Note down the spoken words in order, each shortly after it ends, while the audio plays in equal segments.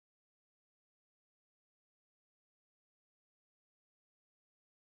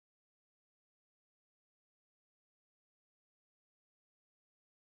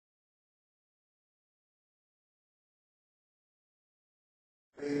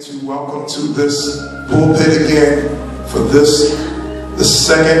To welcome to this pulpit again for this, the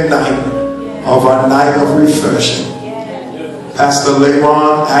second night of our night of refreshing. Pastor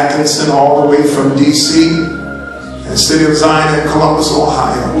LeRon Atkinson, all the way from DC and City of Zion in Columbus,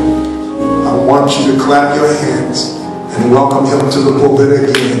 Ohio. I want you to clap your hands and welcome him to the pulpit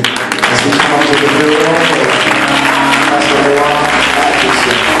again as we come to the very own day. Pastor LeRon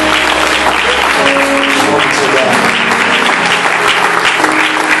Atkinson. Welcome to God.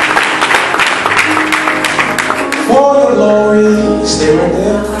 For your glory, stay right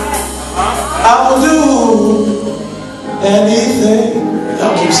there. I will do anything.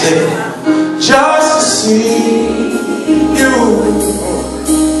 Y'all keep saying, just to see you,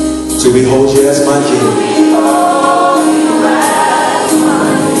 to behold you as my King.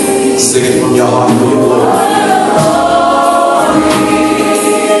 Sing it from your heart for your glory.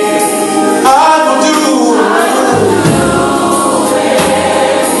 I will do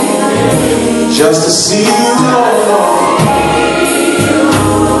just to see you.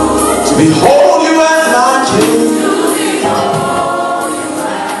 To behold you as my King.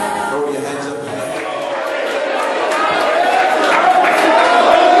 Throw your hands up.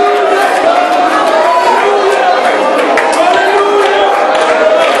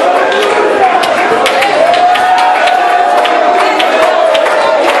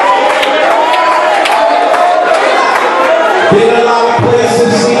 Been a lot of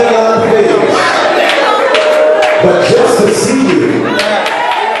places, seen a lot of things, but just to see you.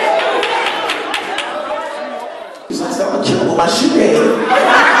 My shoe game,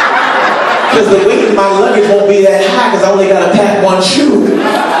 because the weight of my luggage won't be that high because I only got to pack one shoe.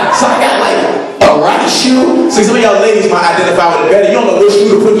 So I got like a right shoe. See, some of y'all ladies might identify with it better. You don't know which shoe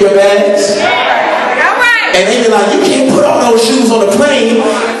to put in your bags. And they be like, you can't put all those shoes on the plane.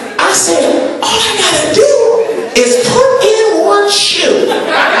 I said, all I gotta do is put in one shoe.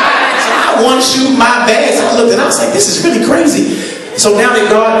 So I one shoe, my bag. So I looked and I was like, this is really crazy. So now that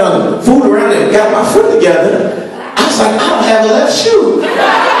God done fooled around and got my foot together, I was like, I don't have a left shoe. I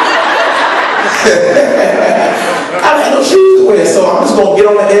don't have no shoes to wear, so I'm just going to get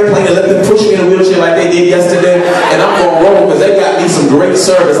on the airplane and let them push me in a wheelchair like they did yesterday, and I'm going to roll because they got me some great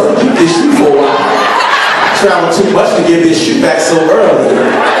service. I'm going to keep this shoe for a while. I traveled too much to give this shoe back so early.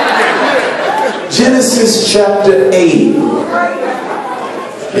 Genesis chapter 8.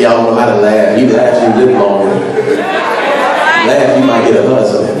 Y'all know how to laugh. You laugh, you live longer. Laugh, you might get a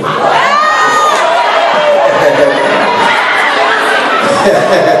husband. You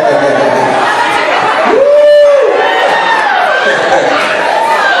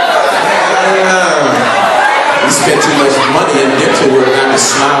spend too much money in dental work, I just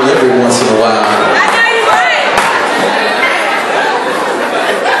smile every once in a while.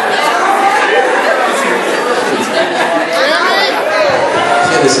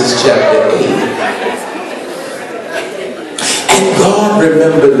 Genesis chapter 8. And God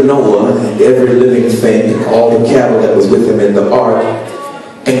remembered Noah and every living thing and all the cattle that was with him in the ark.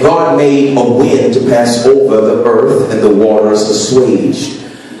 And God made a wind to pass over the earth, and the waters assuaged.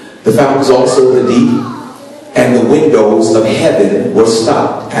 The fountains also of the deep and the windows of heaven were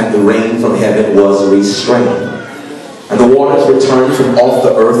stopped, and the rain from heaven was restrained. And the waters returned from off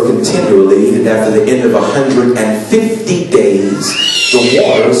the earth continually, and after the end of 150 days, the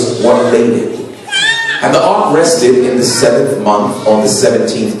waters were abated. And the ark rested in the 7th month, on the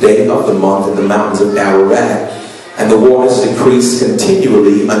 17th day of the month, in the mountains of Ararat. And the waters decreased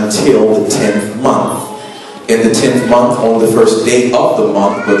continually until the 10th month. In the 10th month, on the first day of the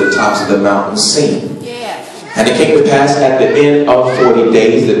month, were the tops of the mountains seen. And it came to pass at the end of 40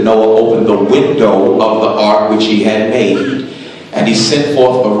 days that Noah opened the window of the ark which he had made. And he sent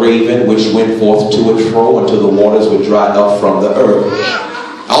forth a raven which went forth to and fro until the waters were dried up from the earth.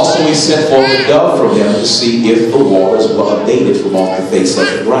 Also he sent forth a dove from him to see if the waters were abated from off the face of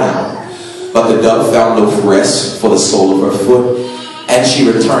the ground. But the dove found no rest for the sole of her foot, and she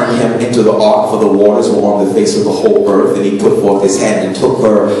returned him into the ark, for the waters were on the face of the whole earth. And he put forth his hand and took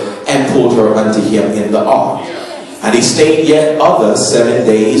her and pulled her unto him in the ark. And he stayed yet other 7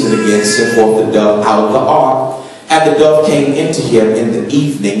 days, and again sent forth the dove out of the ark. And the dove came into him in the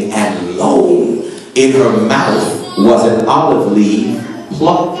evening, and lo, in her mouth was an olive leaf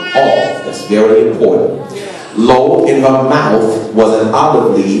plucked off. That's very important. Lo, in her mouth was an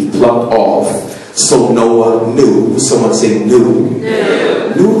olive leaf plucked off. So Noah knew, someone say knew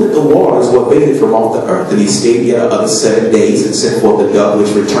that the waters were abated from off the earth. And he stayed yet other 7 days, and sent forth the dove,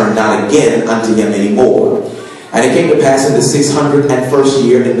 which returned not again unto him any more. And it came to pass in the 601st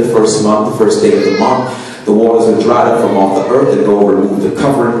year, in the first month, the first day of the month, the waters were dried up from off the earth, and Noah removed the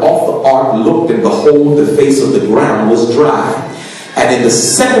covering off the ark, looked, and behold, the face of the ground was dry. And in the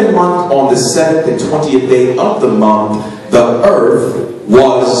second month, on the 7th and 20th day of the month, the earth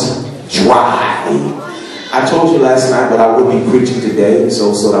was dry. I told you last night that I would be preaching today,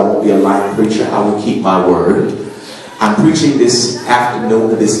 so that I won't be a light preacher. I will keep my word. I'm preaching this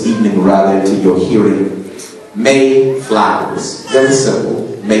afternoon, this evening rather, to your hearing. Mayflowers. Very simple.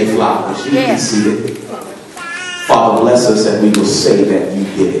 Mayflowers. You can see it. Father, bless us and we will say that you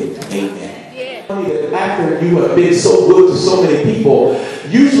did it. Amen. After you have been so good to so many people,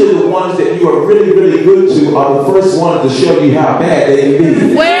 usually the ones that you are really, really good to are the first ones to show you how bad they can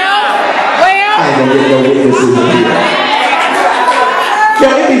be. I ain't gonna get no witnesses in here.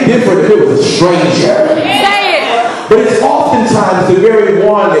 It'd be different if it was a stranger. But it's oftentimes the very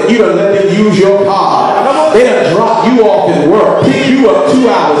one that you don't let them use your car. They done drop you off at work, pick you up 2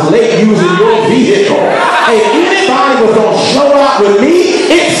 hours late using your vehicle. Hey, if anybody was going to show up with me,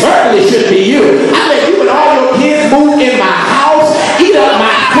 it certainly should be you. I let you and all your kids move in my house, eat up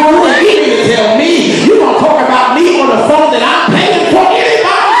my food, and you didn't tell me you're going to talk about me on the phone that I'm paying for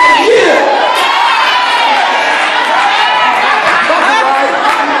anybody here.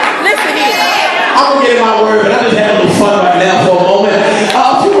 Listen here. I'm going to get in my word, but I'm just having a little fun right now for a moment.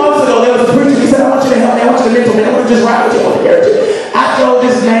 A few months ago, there was a preacher. He said, I want you to help me. I want you to mentor me. I want to just ride with you on the church. I drove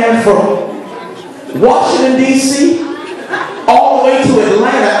this man from Washington, D.C. all the way to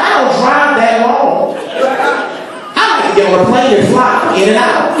Atlanta. I don't drive that long. I like to get on a plane and fly in and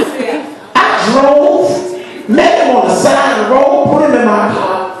out. I drove, met him on the side of the road, put him in my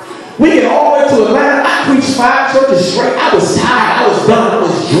car. We get all the way to Atlanta. I preached 5 churches straight. I was tired. I was done. I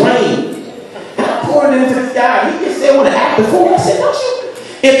was drained. And I'm pouring into this guy. He just said, "Want to act before?" I said, "Don't you?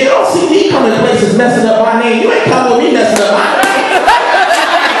 If you don't see me coming places messing up my name, you ain't coming with me messing up my name."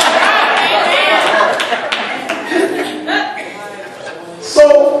 So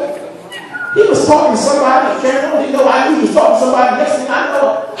he was talking to somebody. I didn't know why he was talking to somebody. Next thing I know,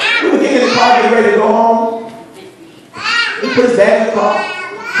 we were getting in the car, getting ready to go home. He put his bag in the car.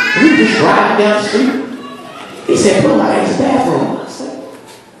 We were just driving down the street. He said, "Put my ass bathroom." I said,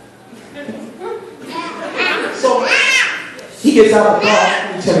 so he gets out of the car.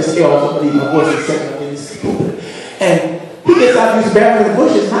 I'm trying to scale off. I'm going to leave my voice in a second. I'm getting stupid. And he gets out of his bathroom in the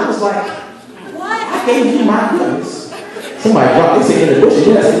bushes. And I was like, "What? I gave you my goodness." Somebody dropped. They said, "In the bushes."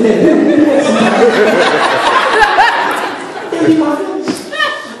 Yes, in there.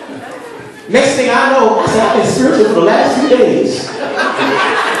 Next thing I know, I said, "I've been spiritual for the last few days."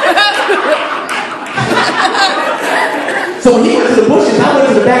 So when he went to the bushes, I went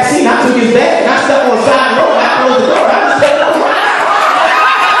to the back seat, and I took his bag, and I stepped on the side of the road, and I closed the door, and I just stepped up.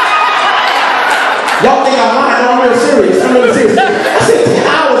 Y'all think I'm lying? No, I'm real serious. I'm real serious. I said 10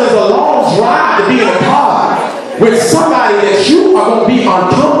 hours is a long drive to be in a car with somebody that you are going to be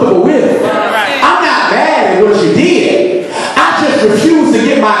uncomfortable with. I'm not mad at what you did. I just refuse to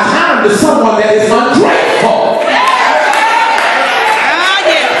give my time to someone that is ungrateful.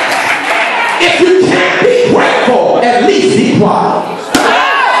 If you can't be grateful, at least be quiet.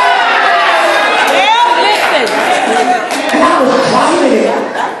 And I was driving it.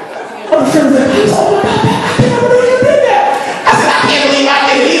 One of the friends said, "Oh my God, I can't believe you did that." I said, "I can't believe I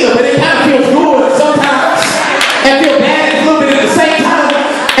did it either, but it kind of feels good sometimes and feel bad a little bit at the same time."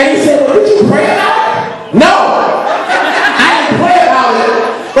 And he said, "Well, did you pray about it?" No, I didn't pray about it,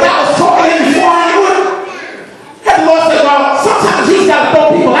 but I was talking to him before I knew it. And the Lord said, "Well, sometimes you just got to throw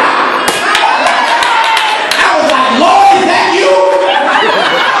people out." I was like, "Lord, is that you?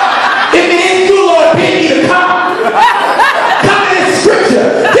 If it is you, Lord, bid me to come." Come in this scripture.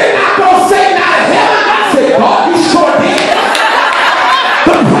 They're not going to say not in heaven. I said, "God, you sure did."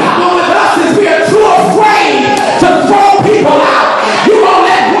 The problem with us is we are too afraid to throw people out. You're going to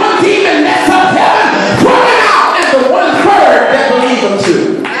let one demon mess up heaven, throw it out, and the 1/3 that believe them too.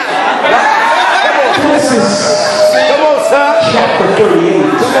 Genesis chapter 38.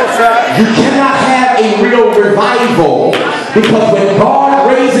 You cannot have a real revival because when God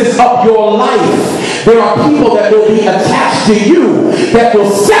raises up your life, there are people that will be attached to you that will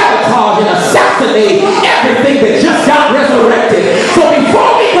sabotage and assassinate everything that just got resurrected. So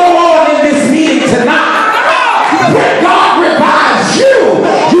before we go on in this meeting tonight, when God revives you,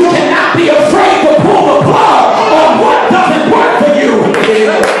 you cannot be afraid to pull the plug on what doesn't work for you.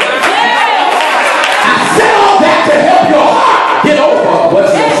 I said all that to help your heart get over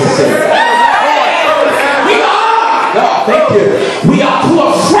what's necessary. We are too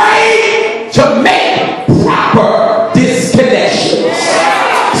afraid to make proper disconnections.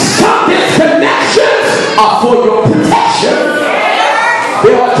 Some disconnections are for your protection.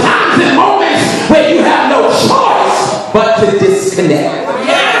 There are times and moments where you have no choice but to disconnect.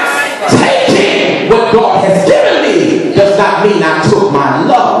 Taking what God has given me does not mean I took with my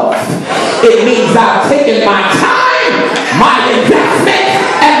love. It means I've taken my time, my investment,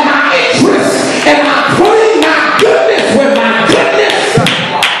 and my interest, and I'm putting my goodness with my goodness.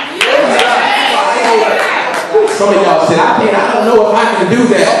 Some of y'all said, I don't know if I can do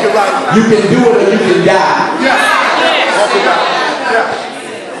that. You can do it or you can die.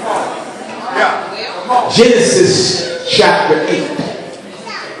 Genesis chapter 8.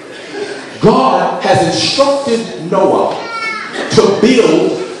 God has instructed Noah to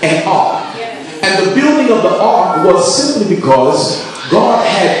build an ark. And the building of the ark was simply because God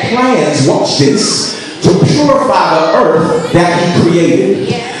had plans, watch this, to purify the earth that he created.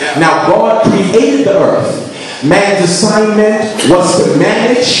 Now God created the earth. Man's assignment was to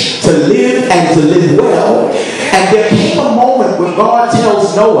manage, to live, and to live well. And there came a moment when God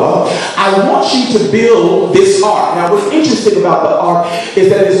tells Noah, I want you to build this ark. Now what's interesting about the ark is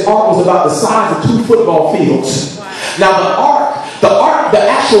that this ark was about the size of 2 football fields. Now the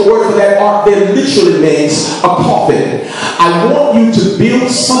actual word for that ark then literally means a coffin. I want you to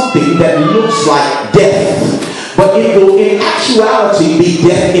build something that looks like death, but it will in actuality be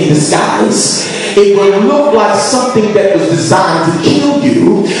death in disguise. It will look like something that was designed to kill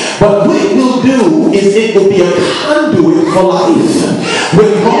you, but what it will do is it will be a conduit for life.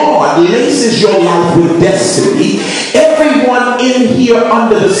 When God laces your life with destiny, everyone in here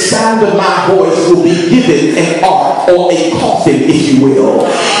under the sound of my voice will be given an ark or a coffin, if you will.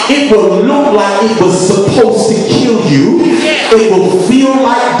 It will look like it was supposed to kill you. It will feel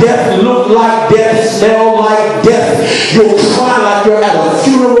like death, look like death, smell like death. You'll cry like you're at a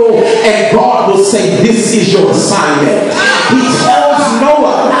funeral, and God will say, this is your assignment. He tells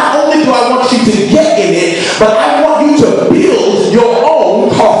Noah, not only do I want you to get in it, but I want you to build your own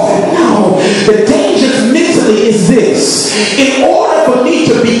coffin. Now, the danger mentally is this. In order for me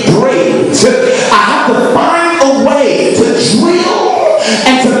to be great, I have to find a way to drill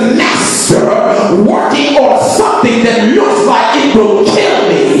and to master working on something that looks like it will kill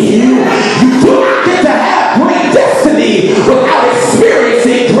me. You do not get to have great destiny without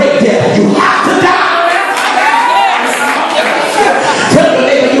experiencing great death. You have to die. Tell your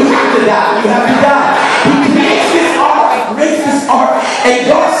neighbor you have to die. You have to die. He creates this ark, and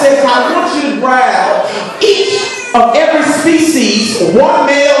God says, I want you to grab each of every species, one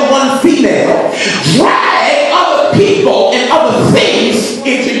male, one female, drag other people and other things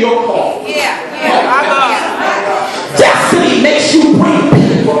into your call. Destiny makes you bring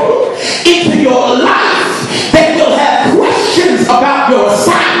people into your life that will have questions about your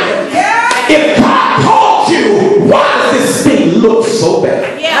assignment. If God called you, why does this thing look so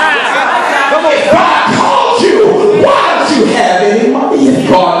bad? If God called you, why don't you have any money? If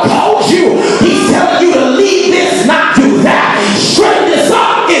God called you, he's telling you to leave this, not do that. Straighten this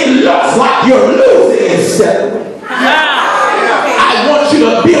up. It looks like you're losing instead of winning. I want you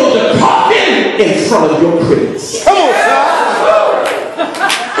to build a coffin in front of your critics. Come on,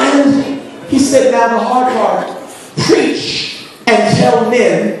 and he said, now the hard part, preach and tell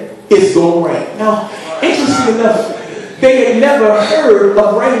men it's going to rain. Now, interesting enough, they had never heard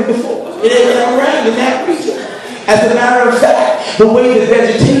of rain before. It had never rained in that region. As a matter of fact, the way the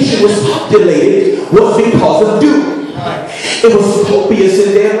vegetation was populated was because of dew. It was copious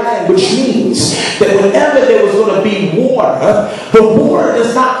in their land, which means that whenever there was going to be water, the water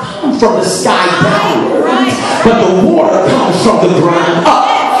does not come from the sky downward, but the water comes from the ground up.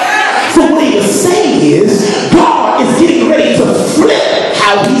 So what he was saying is, God is getting ready to flip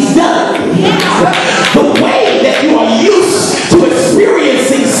how he's done. The way that you are used to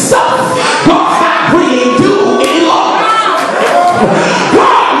experiencing stuff, God's not bringing dew any longer.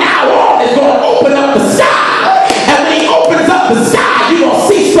 God now is going to open up the sky, and when he opens up the sky, you're going to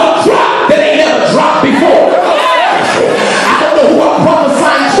see stuff drop that ain't never dropped before. I don't know who I'm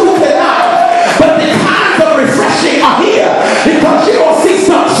prophesying to tonight, but the times of refreshing are here, because you're going to see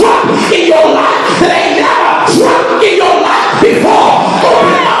stuff drop in your life that ain't never dropped in your life before.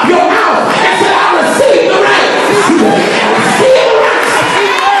 Open up your mouth and say, I receive the rain. Receive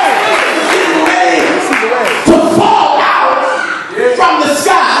the rain. To fall out from the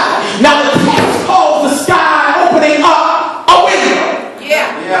sky. Now the text calls the sky opening up a window.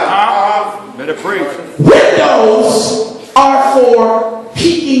 Better preach. Windows are for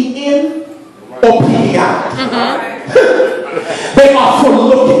peeking in or peeking out. They are for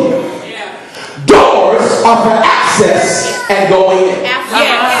looking. Doors are for access and going in.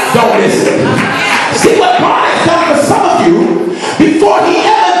 Don't miss it. See what God has done for some of you, before he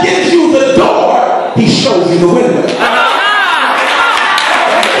ever gives you the door, he shows you the window.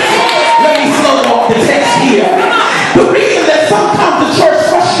 Let me slow walk the text here. The reason that some come to church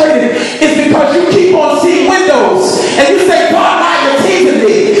frustrated is because you keep on seeing windows, and you say, God, why are you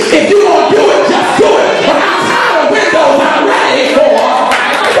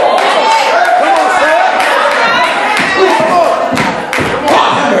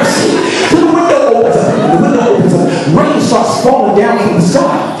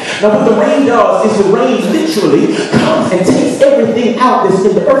sky. Now what the rain does is the rain literally comes and takes everything out that's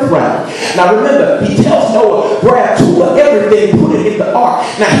in the earth realm. Now remember, he tells Noah, grab two of everything, put it in the ark.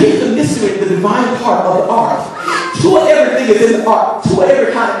 Now here's the mystery, the divine part of the ark. Two of everything is in the ark. Two of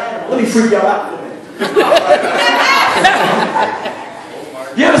every kind of animal. Let me freak y'all out.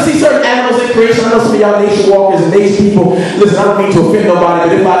 You ever see certain animals in creation? I know some of y'all nature walkers and nature people. Listen, I don't mean to offend nobody,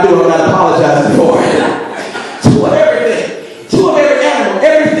 but if I do, I'm not apologizing for it. Two of everything. Two of every animal.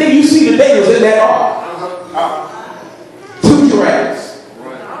 Everything you see today was in that ark. Two giraffes.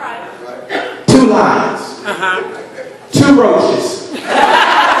 Two lions. Two roaches.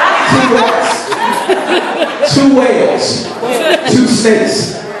 Two rats. Two whales. Two snakes.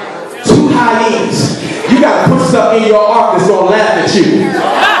 Two hyenas. You got to put stuff in your ark that's going to laugh at you.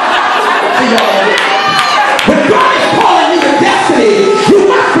 When God is calling you to destiny, you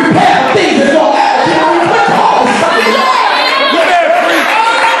must prepare for things that's going to laugh at you. Put all this stuff in your ark.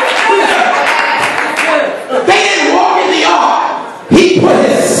 They didn't walk in the ark. He put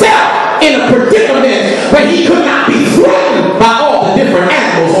himself in a predicament where he could not be threatened by all the different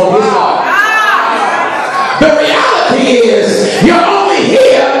animals on his ark. The reality is, you're only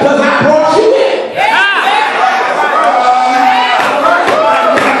here because I brought you in.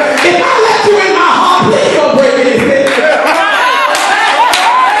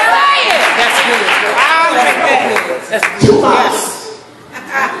 Two mice.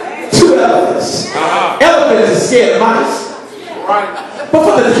 Two elephants. Elephants are scared of mice. But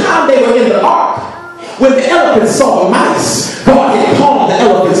for the time they were in the ark, when the elephants saw the mice, God had calmed the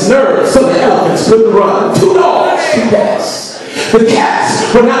elephants' nerves so the elephants couldn't run. Two dogs, two cats. The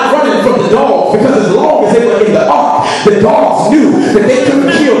cats were not running from the dogs because as long as they were in the ark, the dogs knew that they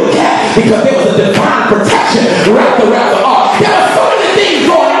couldn't kill the cat because there was a divine protection wrapped around the ark. There were so many things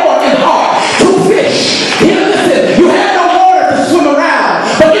going on in the ark. Two fish. Here, listen, you had no water to swim around,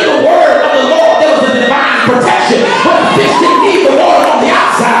 but in the word of the Lord there was a divine protection. But the fish didn't need the water on the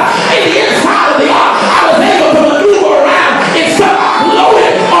outside. In the inside of the ark, I was able to maneuver around in some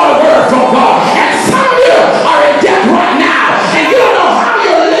loaded on a word from God. And some of you are in death right now, and you don't know how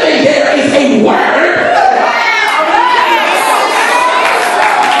you're living. There is a word.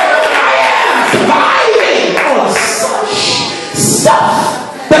 I am surviving on such stuff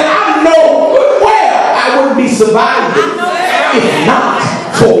that I know good well I wouldn't be surviving if not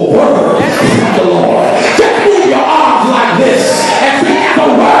for a word from the Lord. Just move your arms like this and speak the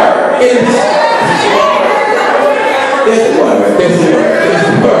word in this.